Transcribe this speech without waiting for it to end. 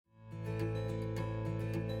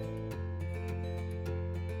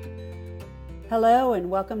Hello and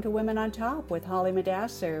welcome to Women on Top with Holly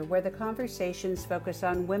Madasser, where the conversations focus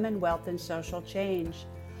on women, wealth, and social change.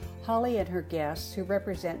 Holly and her guests, who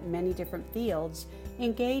represent many different fields,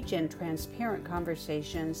 engage in transparent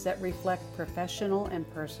conversations that reflect professional and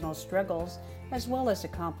personal struggles as well as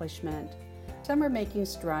accomplishment. Some are making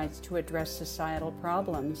strides to address societal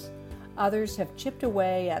problems. Others have chipped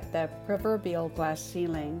away at the proverbial glass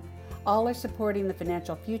ceiling. All are supporting the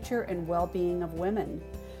financial future and well-being of women.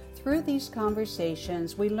 Through these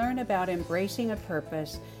conversations, we learn about embracing a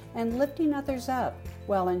purpose and lifting others up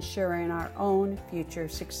while ensuring our own future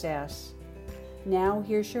success. Now,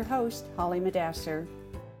 here's your host, Holly Madasser.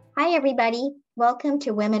 Hi, everybody. Welcome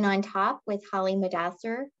to Women on Top with Holly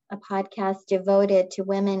Madasser, a podcast devoted to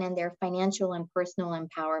women and their financial and personal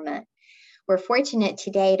empowerment. We're fortunate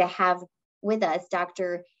today to have with us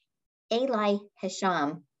Dr. Helai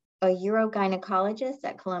Hesham, a urogynecologist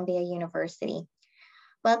at Columbia University.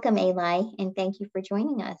 Welcome, Helai, and thank you for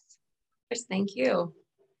joining us. Yes, thank you.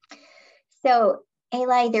 So,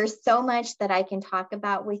 Helai, there's so much that I can talk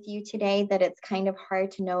about with you today that it's kind of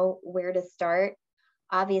hard to know where to start.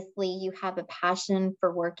 Obviously, you have a passion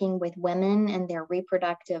for working with women and their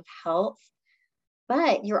reproductive health,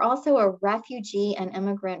 but you're also a refugee and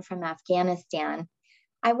immigrant from Afghanistan.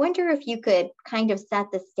 I wonder if you could kind of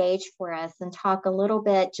set the stage for us and talk a little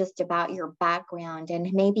bit just about your background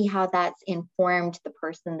and maybe how that's informed the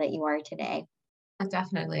person that you are today.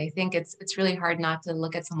 Definitely. I think it's really hard not to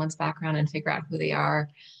look at someone's background and figure out who they are.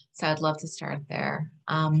 So I'd love to start there.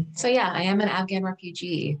 I am an Afghan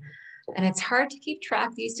refugee, and it's hard to keep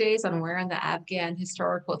track these days on where in the Afghan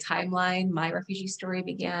historical timeline my refugee story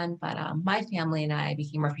began. But my family and I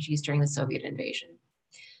became refugees during the Soviet invasion.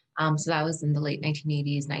 So that was in the late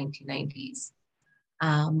 1980s, 1990s.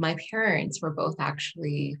 My parents were both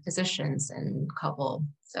actually physicians in Kabul,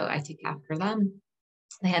 so I took after them.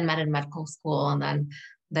 They had met in medical school, and then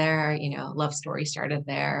their, love story started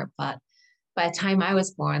there. But by the time I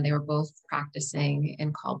was born, they were both practicing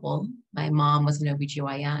in Kabul. My mom was an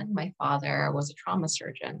OBGYN. My father was a trauma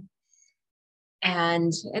surgeon.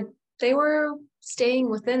 And they were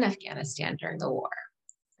staying within Afghanistan during the war.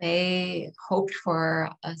 They hoped for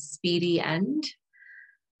a speedy end,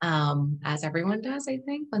 as everyone does, I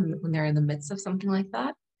think, when they're in the midst of something like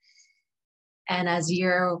that. And as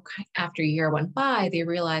year after year went by, they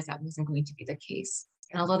realized that wasn't going to be the case.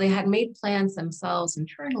 And although they had made plans themselves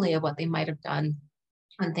internally of what they might have done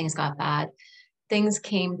when things got bad, things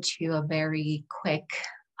came to a very quick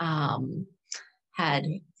head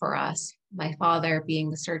for us. My father, being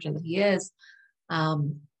the surgeon that he is,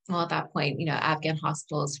 at that point, Afghan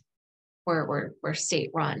hospitals were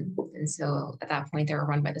state-run. And so at that point, they were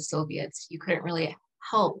run by the Soviets. You couldn't really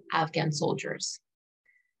help Afghan soldiers,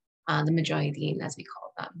 the Mujahideen, as we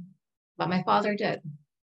call them. But my father did.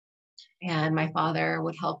 And my father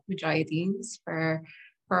would help Mujahideens for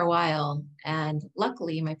a while. And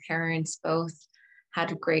luckily, my parents both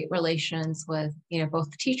had great relations with,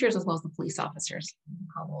 both the teachers as well as the police officers in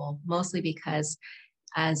Kabul, mostly because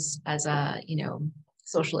as a,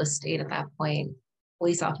 socialist state at that point,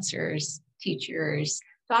 police officers, teachers,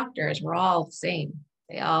 doctors were all the same.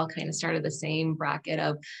 They all kind of started the same bracket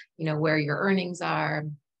of, where your earnings are,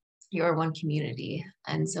 your one community.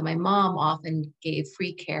 And so my mom often gave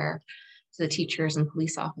free care to the teachers and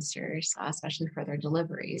police officers, especially for their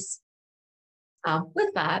deliveries.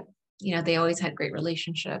 With that, they always had great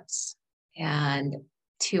relationships. And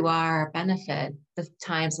to our benefit, the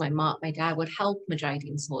times my dad would help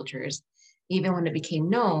Mujahideen soldiers, even when it became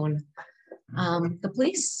known, the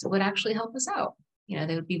police would actually help us out.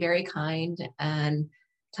 They would be very kind and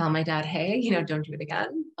tell my dad, hey, don't do it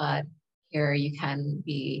again, but here you can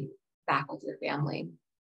be back with your family.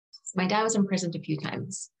 So my dad was imprisoned a few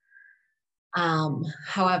times.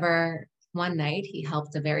 However, one night he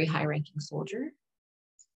helped a very high-ranking soldier,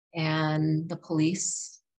 and the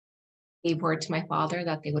police gave word to my father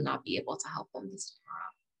that they would not be able to help him this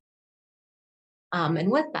time around.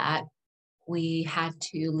 And with that, we had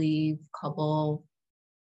to leave Kabul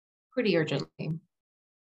pretty urgently.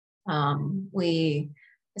 We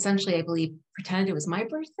essentially, I believe, pretended it was my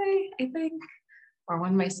birthday, I think, or one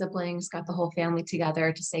of my siblings got the whole family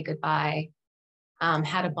together to say goodbye,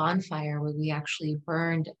 had a bonfire where we actually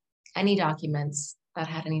burned any documents that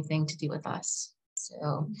had anything to do with us.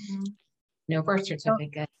 So, no birth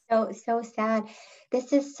certificate. So sad.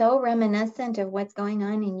 This is so reminiscent of what's going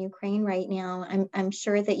on in Ukraine right now. I'm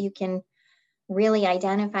sure that you can really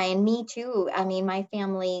identify, and me too. I mean, my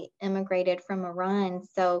family immigrated from Iran.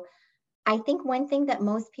 So I think one thing that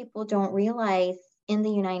most people don't realize in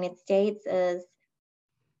the United States is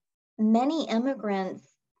many immigrants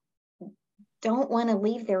don't want to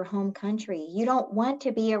leave their home country. You don't want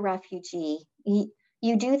to be a refugee.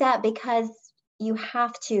 You do that because you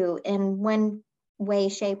have to in one way,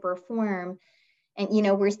 shape, or form. And,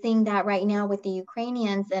 we're seeing that right now with the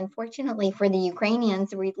Ukrainians. And fortunately for the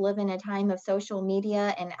Ukrainians, we live in a time of social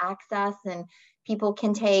media and access, and people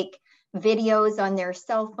can take videos on their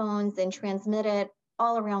cell phones and transmit it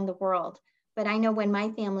all around the world. But I know when my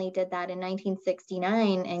family did that in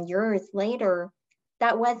 1969 and years later,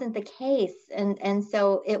 that wasn't the case. And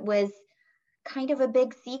so it was kind of a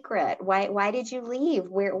big secret. Why did you leave?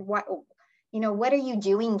 What are you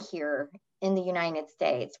doing here in the United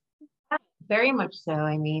States? Very much so.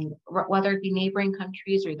 I mean, whether it be neighboring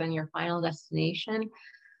countries or then your final destination,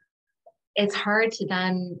 it's hard to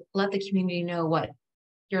then let the community know what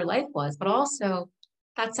your life was, but also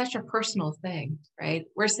that's such a personal thing, right?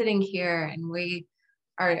 We're sitting here and we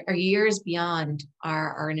are years beyond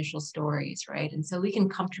our initial stories, right? And so we can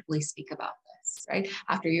comfortably speak about this, right?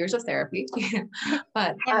 After years of therapy,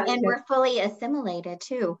 but and we're fully assimilated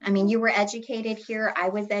too. I mean, you were educated here. I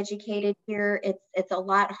was educated here. It's a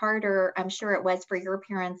lot harder. I'm sure it was for your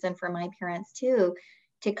parents and for my parents too,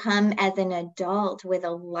 to come as an adult with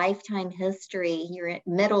a lifetime history. You're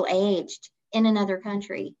middle-aged in another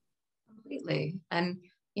country. Completely. And,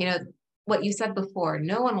 what you said before,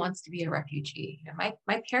 no one wants to be a refugee.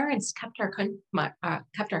 My parents kept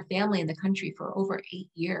our family in the country for over 8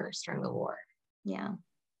 years during the war. Yeah.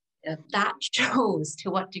 That shows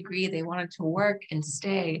to what degree they wanted to work and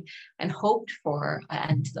stay and hoped for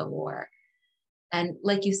an end to the war. And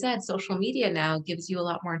like you said, social media now gives you a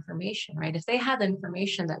lot more information, right? If they had the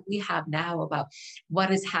information that we have now about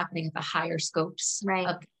what is happening at the higher scopes right.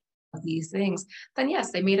 of these things, then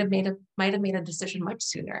yes, they might have made a decision much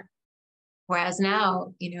sooner. Whereas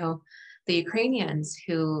now, the Ukrainians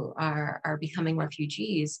who are becoming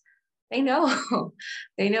refugees, they know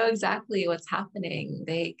exactly what's happening.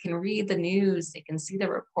 They can read the news, they can see the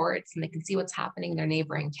reports, and they can see what's happening in their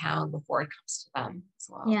neighboring town before it comes to them as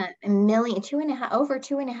well. Yeah, over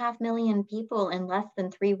 2.5 million people in less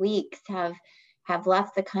than 3 weeks have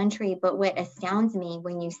left the country. But what astounds me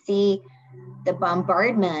when you see the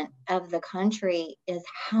bombardment of the country is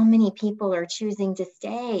how many people are choosing to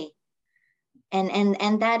stay.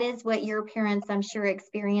 And that is what your parents, I'm sure,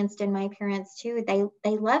 experienced, and my parents too.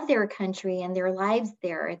 They love their country and their lives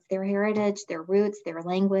there. It's their heritage, their roots, their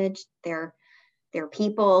language, their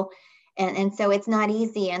people. And so it's not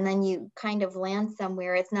easy. And then you kind of land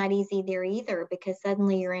somewhere, it's not easy there either, because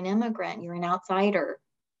suddenly you're an immigrant, you're an outsider.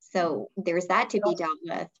 So there's that to be dealt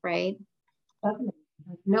with, right?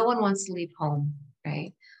 No one wants to leave home,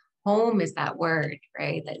 right? Home is that word,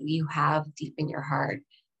 right, that you have deep in your heart.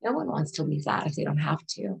 No one wants to leave that if they don't have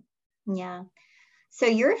to. Yeah. So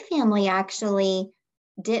your family actually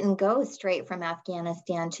didn't go straight from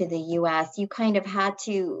Afghanistan to the US. You kind of had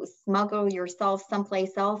to smuggle yourself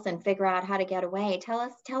someplace else and figure out how to get away. Tell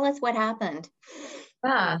us what happened.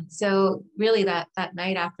 Yeah. So really that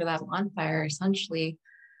night after that bonfire, essentially,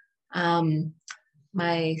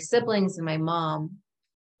 my siblings and my mom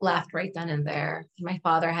left right then and there. My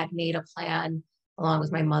father had made a plan along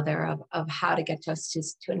with my mother of how to get us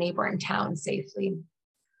to a neighboring town safely.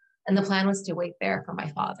 And the plan was to wait there for my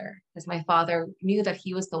father, because my father knew that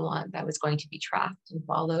he was the one that was going to be tracked and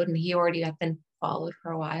followed, and he already had been followed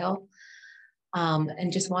for a while,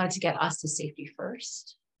 and just wanted to get us to safety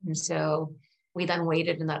first. And so we then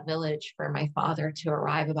waited in that village for my father to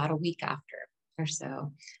arrive about a week after or so.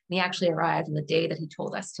 And he actually arrived on the day that he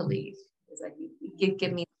told us to leave. He was like, you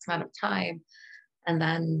give me this amount of time, and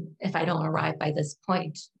then if I don't arrive by this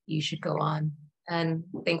point, you should go on. And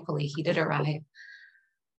thankfully he did arrive.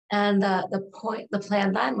 And the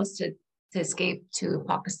plan then was to escape to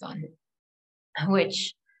Pakistan,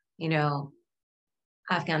 which,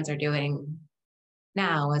 Afghans are doing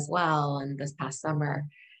now as well, and this past summer.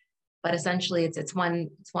 But essentially it's one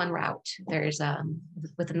route. There's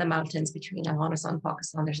within the mountains between Afghanistan and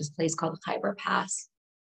Pakistan, there's this place called the Khyber Pass.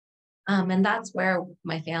 And that's where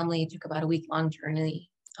my family took about a week-long journey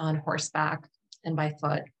on horseback and by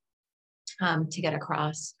foot to get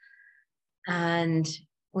across. And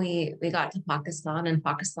we got to Pakistan, and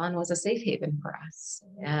Pakistan was a safe haven for us.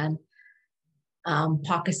 And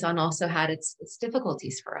Pakistan also had its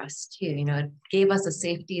difficulties for us too. It gave us a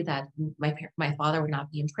safety that my father would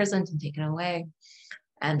not be imprisoned and taken away,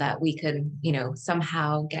 and that we could,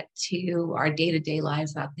 somehow get to our day-to-day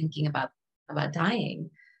lives without thinking about dying.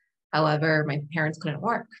 However, my parents couldn't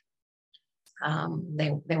work.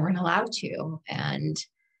 They weren't allowed to, and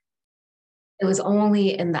it was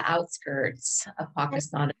only in the outskirts of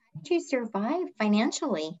Pakistan. How did you survive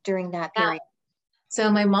financially during that period? So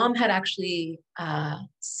my mom had actually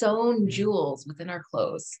sewn jewels within our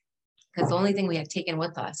clothes, because the only thing we had taken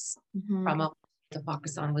with us from to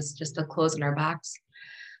Pakistan was just the clothes on our backs.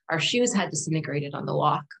 Our shoes had disintegrated on the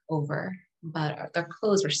walk over, but their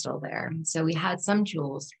clothes were still there. So we had some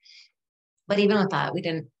jewels, but even with that, we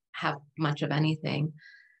didn't have much of anything.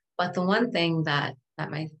 But the one thing that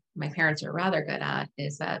my parents are rather good at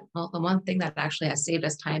is that, well, the one thing that actually has saved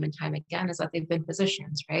us time and time again is that they've been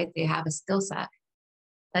physicians, right? They have a skill set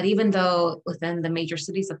that even though within the major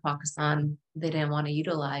cities of Pakistan, they didn't want to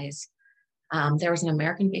utilize, there was an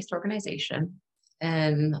American-based organization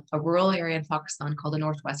in a rural area in Pakistan called the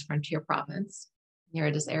Northwest Frontier Province,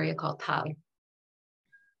 near this area called Tal.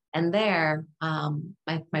 And there,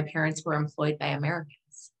 my parents were employed by Americans.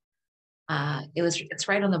 It's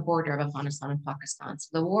right on the border of Afghanistan and Pakistan. So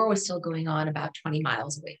the war was still going on about 20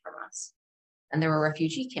 miles away from us. And there were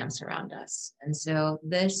refugee camps around us. And so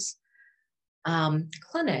this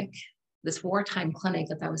clinic, this wartime clinic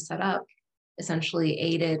that was set up, essentially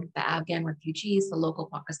aided the Afghan refugees, the local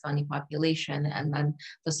Pakistani population, and then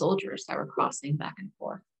the soldiers that were crossing back and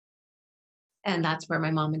forth. And that's where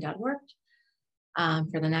my mom and dad worked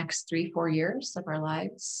for the next 3-4 years of our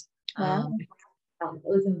lives. Wow. It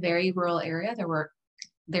was a very rural area.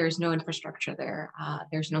 There's no infrastructure there.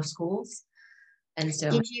 There's no schools. And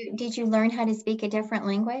so did you learn how to speak a different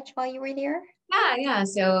language while you were there? Yeah.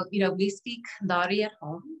 So, we speak Dari at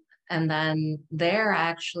home, and then there I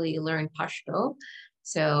actually learned Pashto.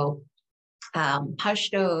 So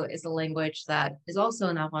Pashto is a language that is also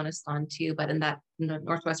in Afghanistan too, but in the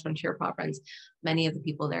Northwest Frontier Province, many of the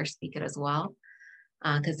people there speak it as well,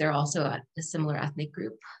 because they're also a similar ethnic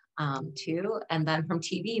group too. And then from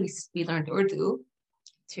TV, we learned Urdu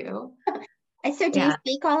too. So do you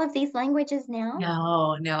speak all of these languages now?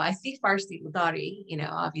 No, I speak Farsi, Dari,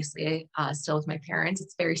 obviously still with my parents.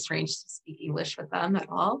 It's very strange to speak English with them at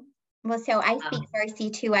all. Well, so I speak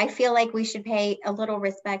Farsi too. I feel like we should pay a little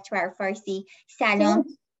respect to our Farsi. Salam.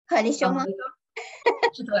 Hesham.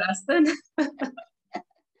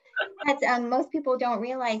 Most people don't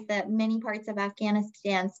realize that many parts of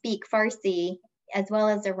Afghanistan speak Farsi as well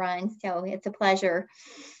as Iran. So it's a pleasure.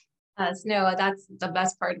 No, that's the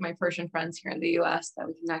best part of my Persian friends here in the US, that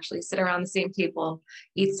we can actually sit around the same table,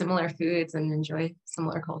 eat similar foods, and enjoy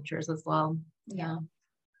similar cultures as well. Yeah.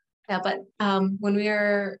 But when we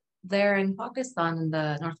were there in Pakistan in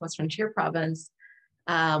the Northwest Frontier Province,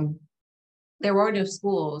 there were no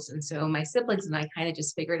schools. And so my siblings and I kind of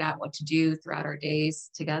just figured out what to do throughout our days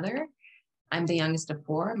together. I'm the youngest of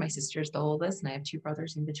 4. My sister's the oldest, and I have 2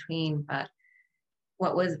 brothers in between. But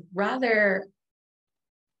what was rather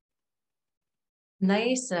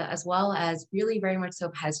nice, as well as really very much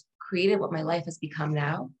so has created what my life has become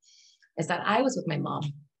now, is that I was with my mom.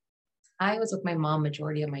 I was with my mom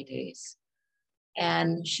majority of my days.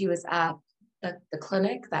 And she was at the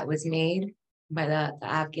clinic that was made by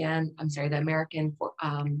the American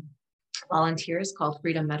volunteers called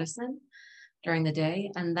Freedom Medicine during the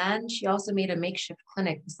day. And then she also made a makeshift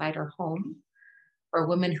clinic beside her home for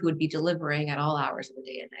women who would be delivering at all hours of the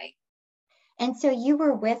day and night. And so you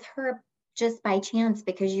were with her just by chance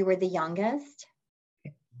because you were the youngest?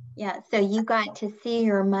 Yeah, so you got to see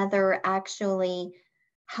your mother actually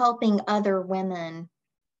helping other women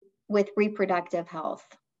with reproductive health.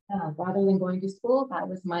 Yeah, rather than going to school, that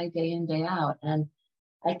was my day in, day out. And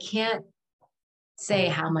I can't say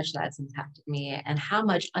how much that's impacted me and how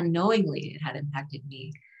much unknowingly it had impacted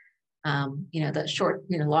me.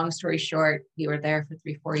 Long story short, we were there for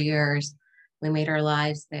 3-4 years. We made our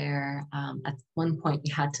lives there. At one point,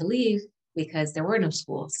 we had to leave because there were no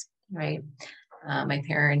schools, right? My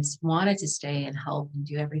parents wanted to stay and help and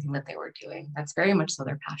do everything that they were doing. That's very much so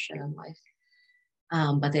their passion in life.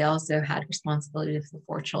 But they also had responsibility for the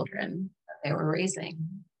 4 children that they were raising.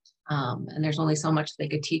 And there's only so much they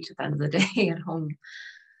could teach at the end of the day at home.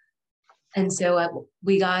 And so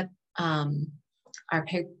we got our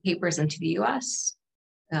papers into the US,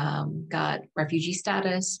 got refugee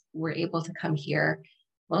status, were able to come here,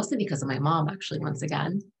 mostly because of my mom, actually, once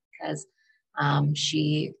again, because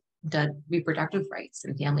she did reproductive rights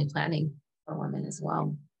and family planning for women as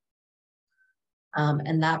well.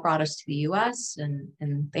 And that brought us to the US,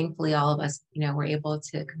 and thankfully all of us, were able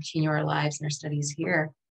to continue our lives and our studies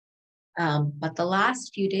here. But the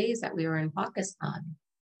last few days that we were in Pakistan,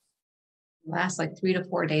 last 3 to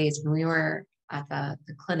 4 days when we were at the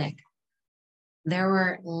clinic, there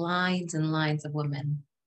were lines and lines of women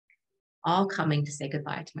all coming to say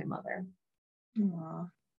goodbye to my mother. Aww.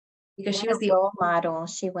 Because what she was the role model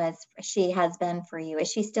she has been for you.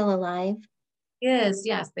 Is she still alive? Yes,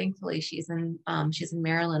 thankfully she's in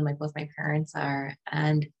Maryland, like both my parents are.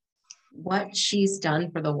 And what she's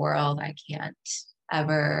done for the world, I can't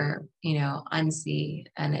ever, unsee.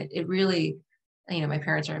 And it really, my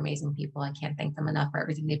parents are amazing people. I can't thank them enough for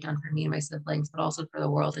everything they've done for me and my siblings, but also for the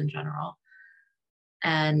world in general.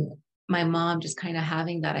 And my mom just kind of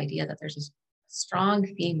having that idea that there's a strong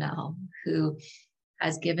female who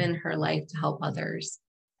has given her life to help others.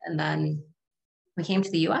 And then we came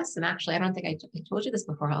to the US, and actually, I don't think I told you this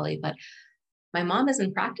before, Holly, but my mom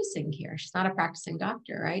isn't practicing here. She's not a practicing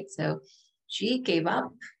doctor, right? So she gave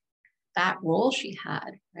up that role she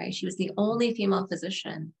had, right? She was the only female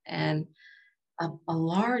physician and a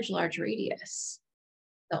large radius,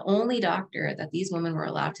 the only doctor that these women were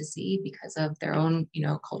allowed to see because of their own,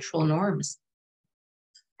 cultural norms.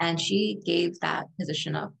 And she gave that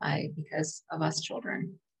position up because of us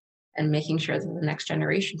children and making sure that the next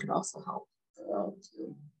generation could also help the world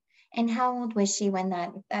too. And how old was she when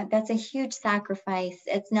that's a huge sacrifice?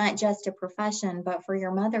 It's not just a profession, but for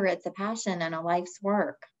your mother, it's a passion and a life's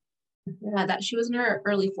work. Yeah, that she was in her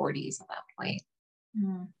early 40s at that point.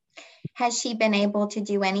 Mm. Has she been able to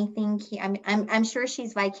do anything? I'm sure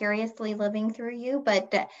she's vicariously living through you,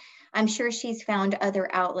 but I'm sure she's found other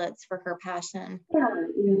outlets for her passion. Yeah,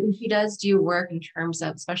 she does do work in terms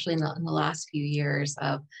of, especially in the last few years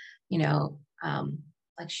of,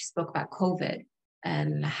 like she spoke about COVID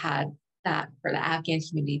and had that for the Afghan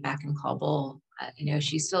community back in Kabul.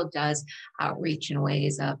 She still does outreach in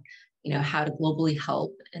ways of, how to globally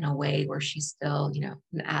help in a way where she's still,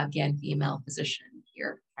 an Afghan female physician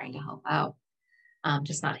here trying to help out,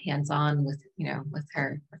 just not hands-on with, with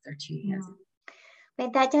her 2 hands.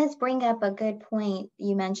 But that does bring up a good point.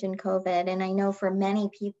 You mentioned COVID, and I know for many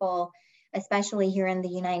people, especially here in the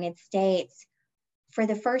United States, for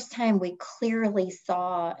the first time, we clearly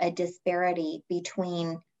saw a disparity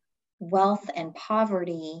between wealth and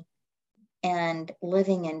poverty and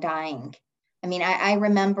living and dying. I mean, I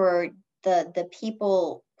remember the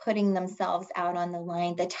people putting themselves out on the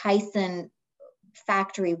line, the Tyson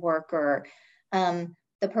factory worker,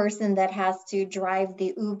 the person that has to drive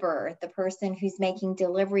the Uber, the person who's making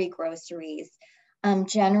delivery groceries.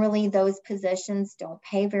 Generally, those positions don't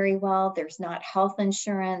pay very well. There's not health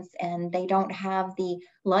insurance, and they don't have the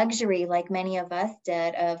luxury like many of us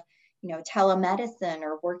did of, telemedicine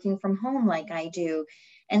or working from home like I do.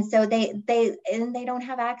 And so they don't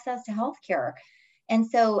have access to healthcare. And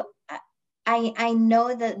so I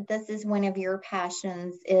know that this is one of your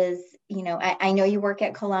passions is, I know you work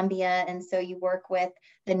at Columbia, and so you work with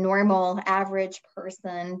the normal average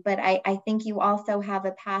person, but I think you also have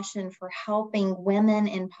a passion for helping women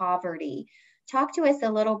in poverty. Talk to us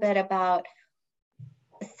a little bit about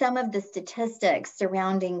some of the statistics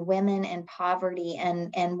surrounding women in poverty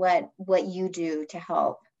and what you do to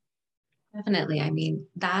help. Definitely. I mean,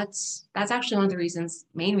 that's actually one of the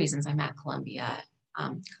main reasons I'm at Columbia.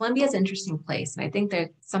 Columbia is an interesting place. And I think there's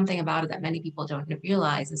something about it that many people don't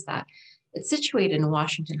realize is that it's situated in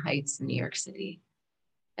Washington Heights in New York City.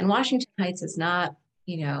 And Washington Heights is not,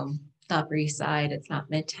 the Upper East Side, it's not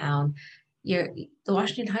Midtown. The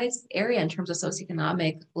Washington Heights area in terms of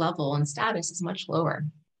socioeconomic level and status is much lower.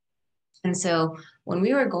 And so when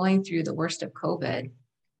we were going through the worst of COVID,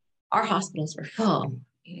 our hospitals were full,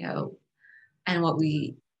 and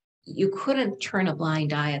you couldn't turn a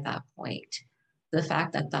blind eye at that point. The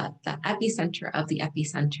fact that the epicenter of the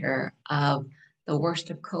epicenter of the worst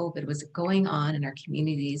of COVID was going on in our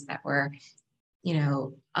communities that were,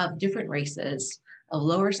 of different races, of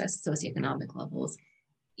lower socioeconomic levels,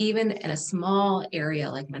 even in a small area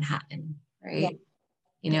like Manhattan, right?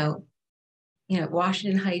 Yeah.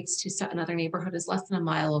 Washington Heights to another neighborhood is less than a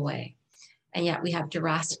mile away. And yet we have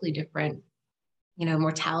drastically different,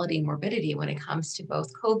 mortality and morbidity when it comes to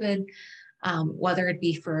both COVID, whether it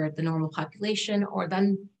be for the normal population or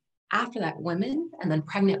then after that, women and then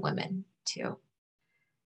pregnant women too.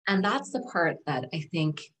 And that's the part that I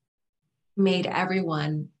think made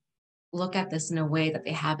everyone look at this in a way that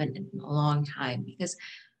they haven't in a long time. Because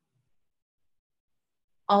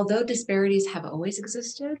although disparities have always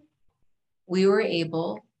existed, we were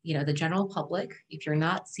able, the general public, if you're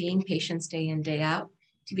not seeing patients day in, day out,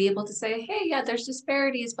 to be able to say, hey, yeah, there's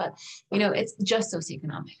disparities, but, it's just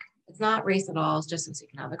socioeconomic. It's not race at all, it's just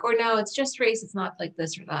socioeconomic. Or no, it's just race, it's not like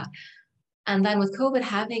this or that. And then with COVID,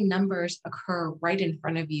 having numbers occur right in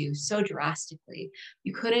front of you so drastically,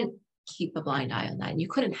 you couldn't keep a blind eye on that, and you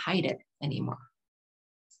couldn't hide it anymore.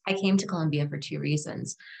 I came to Columbia for two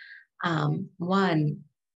reasons. One,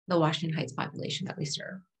 the Washington Heights population that we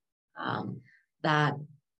serve. That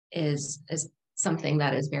is something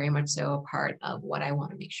that is very much so a part of what I want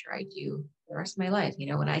to make sure I do the rest of my life.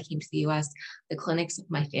 When I came to the US, the clinics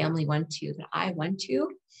my family went to that I went to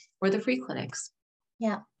were the free clinics.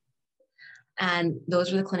 Yeah. And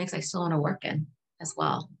those are the clinics I still want to work in as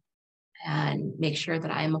well, and make sure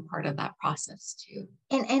that I am a part of that process too.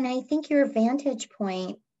 And I think your vantage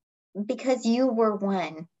point, because you were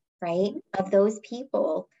one, right, of those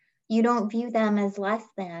people, you don't view them as less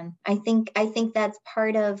than. I think that's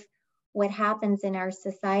part of what happens in our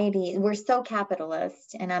society. We're so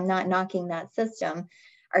capitalist, and I'm not knocking that system.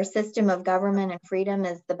 Our system of government and freedom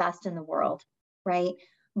is the best in the world, right?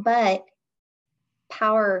 But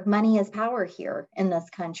power, money is power here in this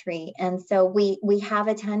country. And so we have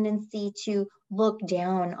a tendency to look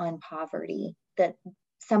down on poverty, that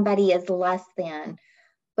somebody is less than.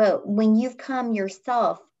 But when you've come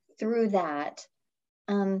yourself through that,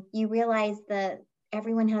 you realize that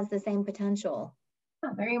everyone has the same potential.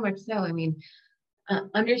 Oh, very much so. I mean,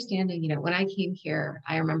 understanding, when I came here,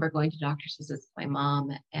 I remember going to doctor's visits with my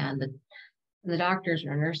mom, and the doctors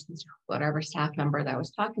or nurses or whatever staff member that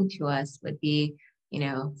was talking to us would be,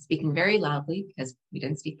 speaking very loudly because we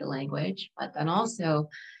didn't speak the language, but then also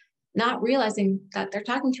not realizing that they're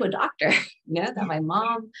talking to a doctor, that my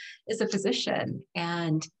mom is a physician,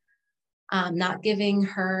 and not giving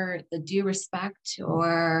her the due respect,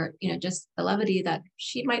 or, just the levity that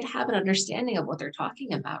she might have an understanding of what they're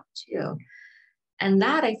talking about too. And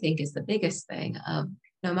that, I think, is the biggest thing of,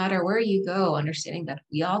 no matter where you go, understanding that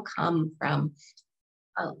we all come from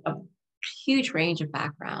a huge range of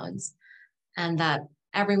backgrounds, and that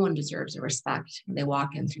everyone deserves a respect when they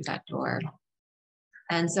walk in through that door.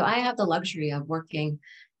 And so I have the luxury of working,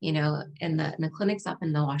 in the clinics up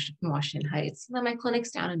in Washington Heights, and then my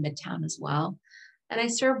clinics down in Midtown as well. And I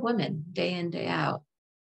serve women day in, day out.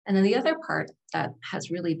 And then the other part that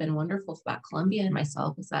has really been wonderful about Columbia and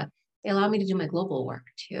myself is that they allow me to do my global work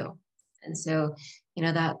too. And so,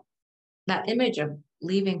 that image of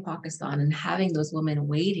leaving Pakistan and having those women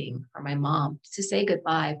waiting for my mom to say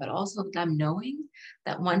goodbye, but also them knowing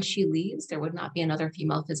that once she leaves, there would not be another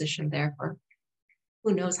female physician there for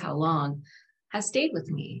who knows how long, has stayed with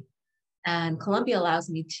me. And Columbia allows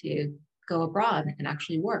me to go abroad and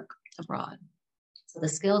actually work abroad. So the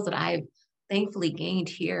skills that I've thankfully gained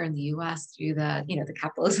here in the US through the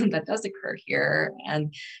capitalism that does occur here,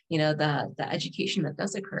 and, the education that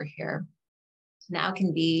does occur here, now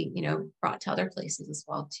can be, brought to other places as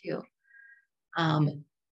well too.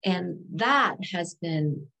 And that has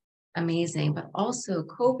been amazing, but also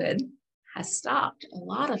COVID has stopped a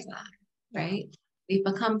lot of that, right? We've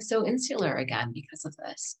become so insular again because of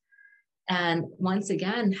this. And once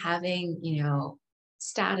again, having,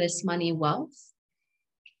 status, money, wealth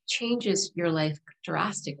changes your life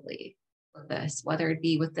drastically with this, whether it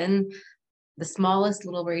be within the smallest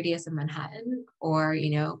little radius of Manhattan, or,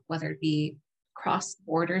 whether it be cross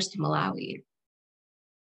borders to Malawi.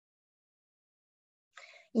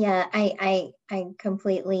 Yeah, I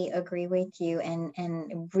completely agree with you,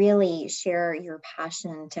 and really share your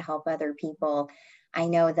passion to help other people. I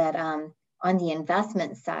know that on the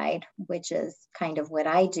investment side, which is kind of what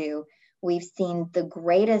I do, we've seen the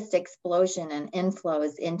greatest explosion in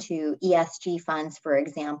inflows into ESG funds, for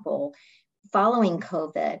example, following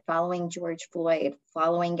COVID, following George Floyd,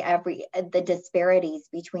 following the disparities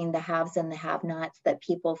between the haves and the have-nots that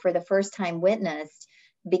people for the first time witnessed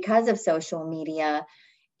because of social media,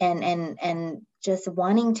 and just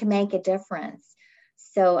wanting to make a difference.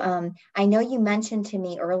 So I know you mentioned to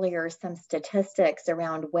me earlier some statistics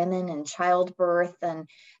around women and childbirth, and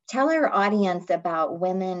tell our audience about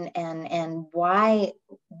women and why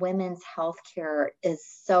women's healthcare is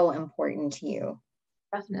so important to you.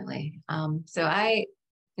 Definitely. So I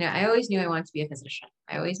always knew I wanted to be a physician.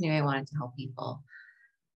 I always knew I wanted to help people.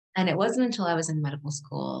 And it wasn't until I was in medical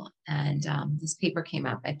school, and this paper came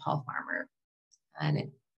out by Paul Farmer,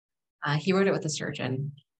 and he wrote it with a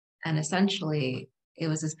surgeon. And essentially, it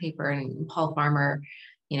was this paper, and Paul Farmer,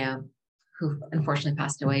 who unfortunately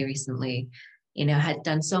passed away recently, had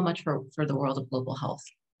done so much for the world of global health.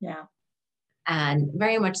 Yeah. And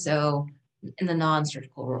very much so in the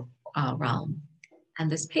non-surgical realm. And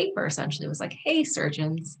this paper essentially was like, hey,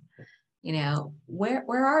 surgeons, where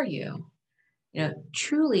are you?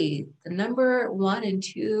 Truly the number 1 and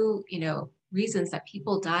 2, reasons that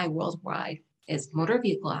people die worldwide is motor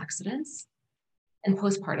vehicle accidents and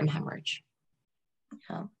postpartum hemorrhage.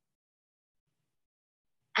 Yeah.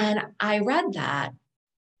 And I read that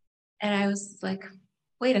and I was like,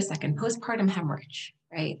 wait a second, postpartum hemorrhage,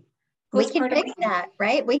 right? We can fix that,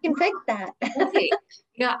 right? We can fix that. Right.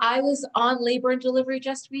 I was on labor and delivery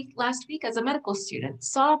last week as a medical student,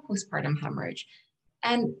 saw postpartum hemorrhage,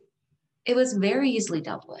 and it was very easily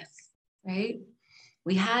dealt with, right?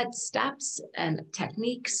 We had steps and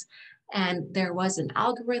techniques, and there was an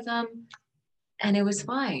algorithm, and it was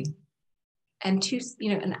fine. And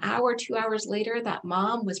an hour, 2 hours later, that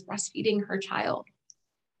mom was breastfeeding her child.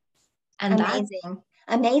 And amazing.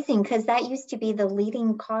 Amazing, because that used to be the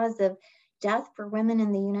leading cause of death for women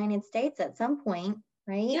in the United States at some point,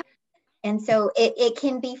 right? Yeah. And so it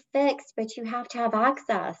can be fixed, but you have to have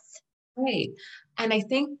access. Right. And I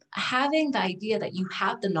think having the idea that you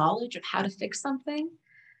have the knowledge of how to fix something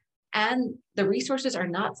and the resources are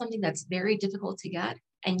not something that's very difficult to get,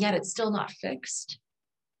 and yet it's still not fixed,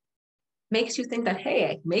 makes you think that,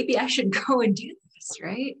 hey, maybe I should go and do this,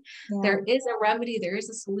 right? Yeah. There is a remedy, there is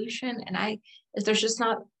a solution, and there's just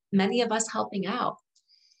not many of us helping out.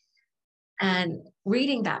 And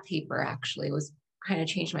reading that paper actually was kind of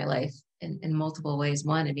changed my life in multiple ways.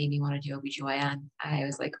 One, it made me want to do OBGYN. I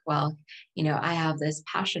was like, well, I have this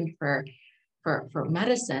passion for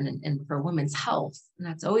medicine and for women's health. And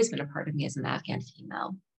that's always been a part of me as an Afghan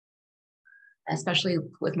female, especially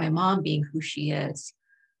with my mom being who she is.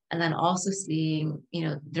 And then also seeing,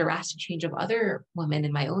 the drastic change of other women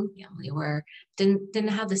in my own family where didn't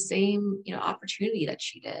have the same, opportunity that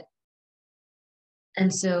she did.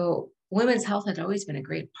 And so women's health had always been a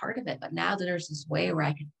great part of it, but now that there's this way where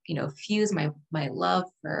I could, fuse my love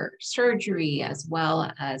for surgery as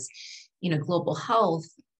well as, global health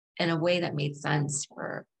in a way that made sense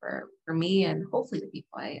for me and hopefully the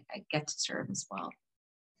people I get to serve as well.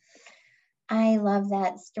 I love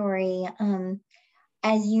that story.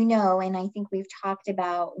 As you know, and I think we've talked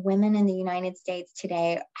about, women in the United States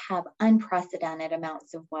today have unprecedented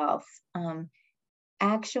amounts of wealth.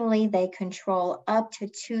 Actually, they control up to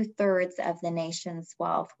 2/3 of the nation's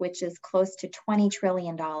wealth, which is close to $20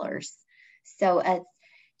 trillion. So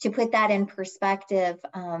to put that in perspective,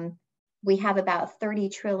 we have about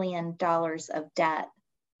 $30 trillion of debt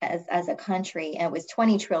as a country. And it was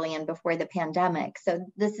 20 trillion before the pandemic. So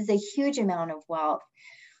this is a huge amount of wealth.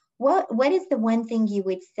 What is the one thing you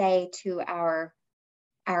would say to our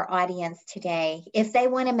audience today if they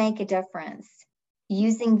want to make a difference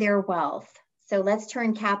using their wealth? So let's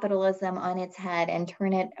turn capitalism on its head and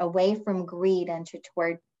turn it away from greed and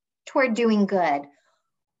toward doing good.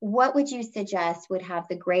 What would you suggest would have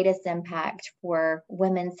the greatest impact for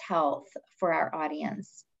women's health for our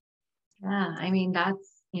audience? Yeah, I mean,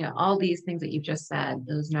 that's, all these things that you've just said,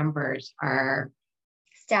 those numbers are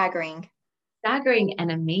staggering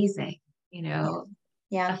and amazing. Yeah.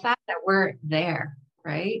 The fact that we're there,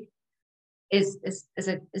 right, is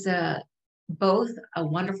a both a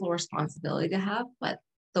wonderful responsibility to have, but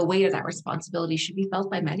the weight of that responsibility should be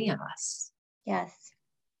felt by many of us. Yes.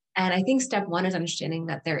 And I think step one is understanding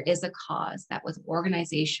that there is a cause that with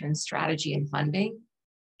organization, strategy, and funding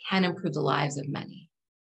can improve the lives of many.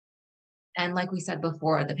 And like we said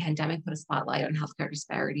before, the pandemic put a spotlight on healthcare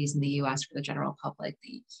disparities in the US for the general public that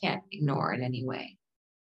you can't ignore in any way.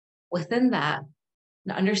 Within that,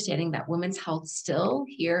 the understanding that women's health still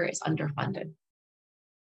here is underfunded.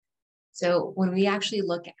 So when we actually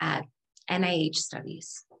look at NIH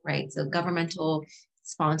studies, right? So governmental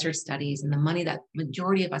sponsored studies and the money that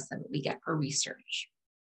majority of us that we get for research,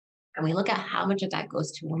 and we look at how much of that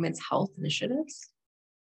goes to women's health initiatives,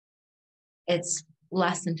 it's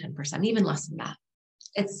less than 10%, even less than that.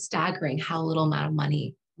 It's staggering how little amount of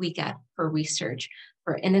money we get for research,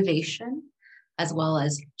 for innovation, as well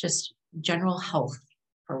as just general health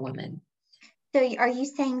for women. So are you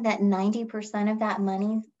saying that 90% of that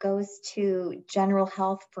money goes to general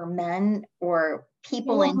health for men or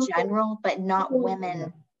people in general, but not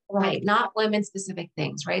women? Right, not women-specific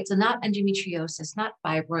things, right? So not endometriosis, not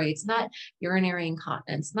fibroids, not urinary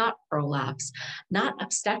incontinence, not prolapse, not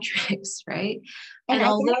obstetrics, right? And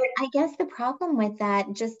I guess the problem with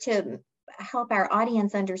that, just to help our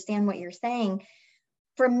audience understand what you're saying,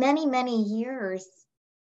 for many, many years,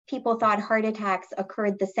 people thought heart attacks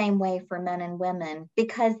occurred the same way for men and women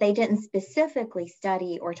because they didn't specifically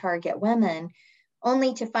study or target women,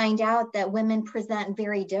 only to find out that women present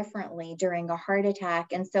very differently during a heart attack.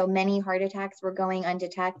 And so many heart attacks were going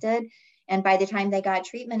undetected. And by the time they got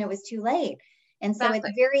treatment, it was too late. And so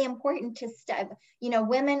It's very important to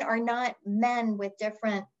women are not men with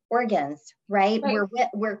different organs, right?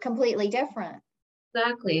 We're completely different.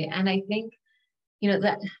 Exactly. And I think,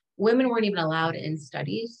 that women weren't even allowed in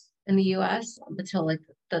studies in the US until like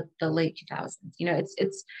the late 2000s.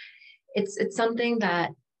 It's something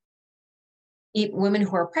that women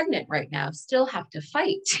who are pregnant right now still have to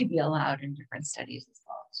fight to be allowed in different studies as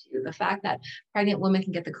well too. The fact that pregnant women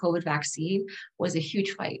can get the COVID vaccine was a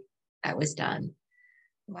huge fight that was done.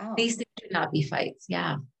 Wow. These things should not be fights.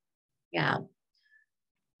 Yeah.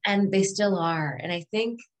 And they still are. And I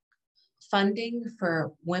think funding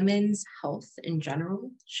for women's health in general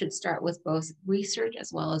should start with both research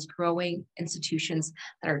as well as growing institutions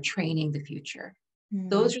that are training the future.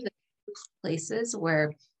 Those are the places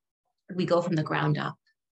where we go from the ground up.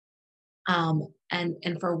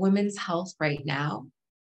 And for women's health right now,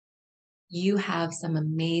 you have some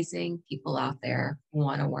amazing people out there who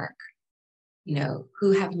want to work,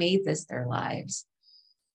 who have made this their lives,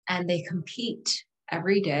 and they compete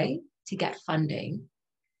every day to get funding.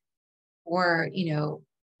 Or,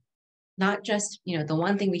 not just, the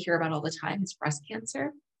one thing we hear about all the time is breast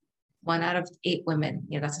cancer. 1 out of 8 women,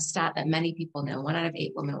 that's a stat that many people know. 1 out of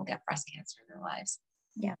 8 women will get breast cancer in their lives.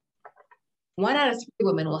 Yeah. 1 out of 3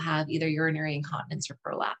 women will have either urinary incontinence or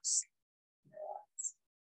prolapse.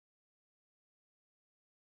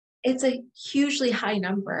 It's a hugely high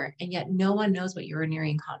number, and yet no one knows what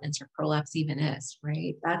urinary incontinence or prolapse even is,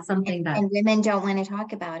 right? That's something that— And women don't want to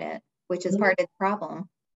talk about it, which is part of the problem.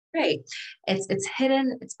 Right. It's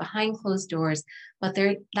hidden, it's behind closed doors, but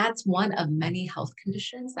that's one of many health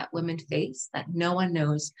conditions that women face that no one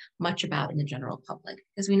knows much about in the general public,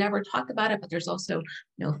 because we never talk about it, but there's also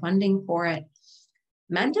no funding for it.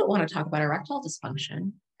 Men don't want to talk about erectile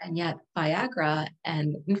dysfunction, and yet Viagra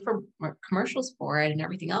and commercials for it and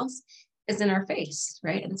everything else is in our face,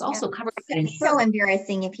 right? And it's also covered by insurance. So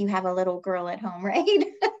embarrassing if you have a little girl at home, right?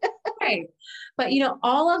 Right. But,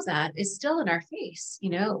 all of that is still in our face.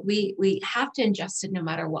 We have to ingest it no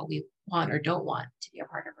matter what we want or don't want to be a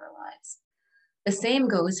part of our lives. The same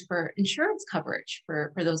goes for insurance coverage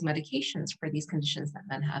for those medications for these conditions that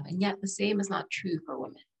men have. And yet the same is not true for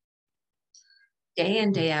women. Day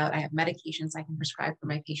in, day out, I have medications I can prescribe for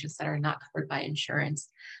my patients that are not covered by insurance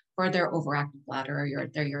for their overactive bladder or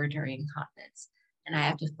their urinary incontinence. And I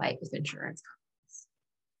have to fight with insurance companies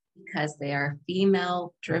because they are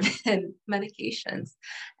female-driven medications.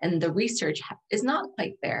 And the research is not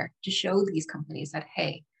quite there to show these companies that,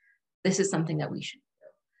 hey, this is something that we should do.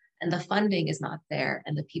 And the funding is not there,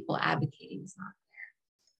 and the people advocating is not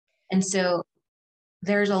there. And so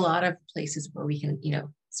there's a lot of places where we can,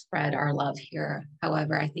 spread our love here.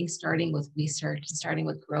 However, I think starting with research and starting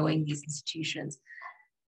with growing these institutions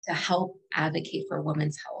to help advocate for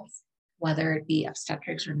women's health, whether it be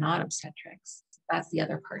obstetrics or not obstetrics, that's the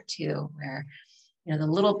other part too, where, the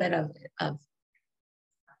little bit of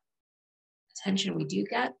attention we do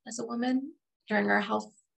get as a woman during our health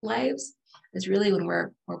lives is really when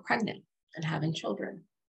we're pregnant and having children.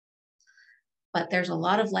 But there's a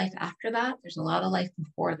lot of life after that. There's a lot of life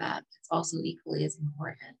before that. It's also equally as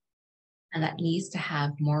important. And that needs to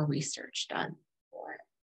have more research done for it.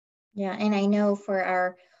 Yeah, and I know for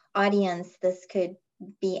our audience, this could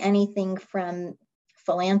be anything from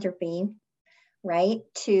philanthropy, right,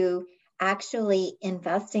 to actually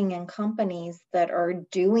investing in companies that are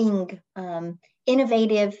doing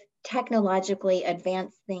innovative, technologically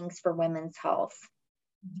advanced things for women's health,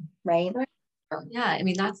 right? Yeah,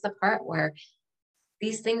 that's the part where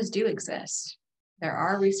these things do exist. There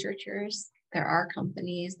are researchers, there are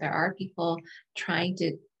companies, there are people trying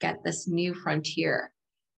to get this new frontier,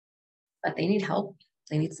 but they need help,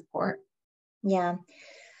 they need support. Yeah.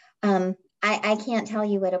 I can't tell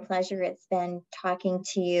you what a pleasure it's been talking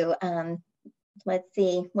to you. Let's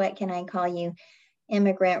see, what can I call you?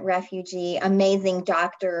 Immigrant, refugee, amazing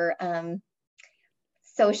doctor,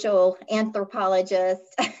 social anthropologist,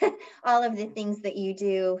 all of the things that you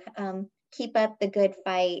do. Keep up the good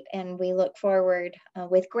fight, and we look forward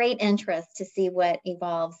with great interest to see what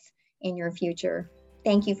evolves in your future.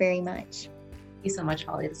 Thank you very much. Thank you so much,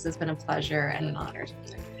 Holly. This has been a pleasure and an honor to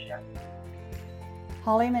be on your show.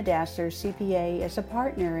 Holly Madasser, CPA, is a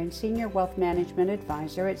partner and senior wealth management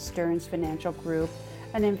advisor at Stearns Financial Group,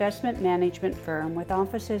 an investment management firm with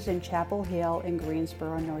offices in Chapel Hill and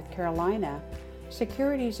Greensboro, North Carolina.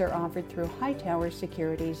 Securities are offered through Hightower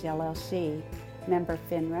Securities, LLC, member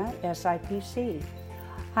FINRA, SIPC.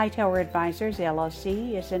 Hightower Advisors,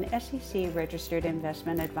 LLC is an SEC-registered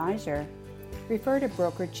investment advisor. Refer to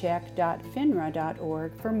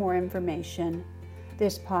brokercheck.finra.org for more information.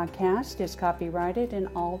 This podcast is copyrighted and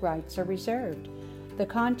all rights are reserved. The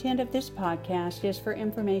content of this podcast is for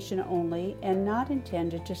information only and not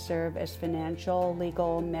intended to serve as financial,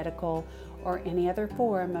 legal, medical, or any other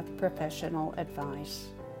form of professional advice.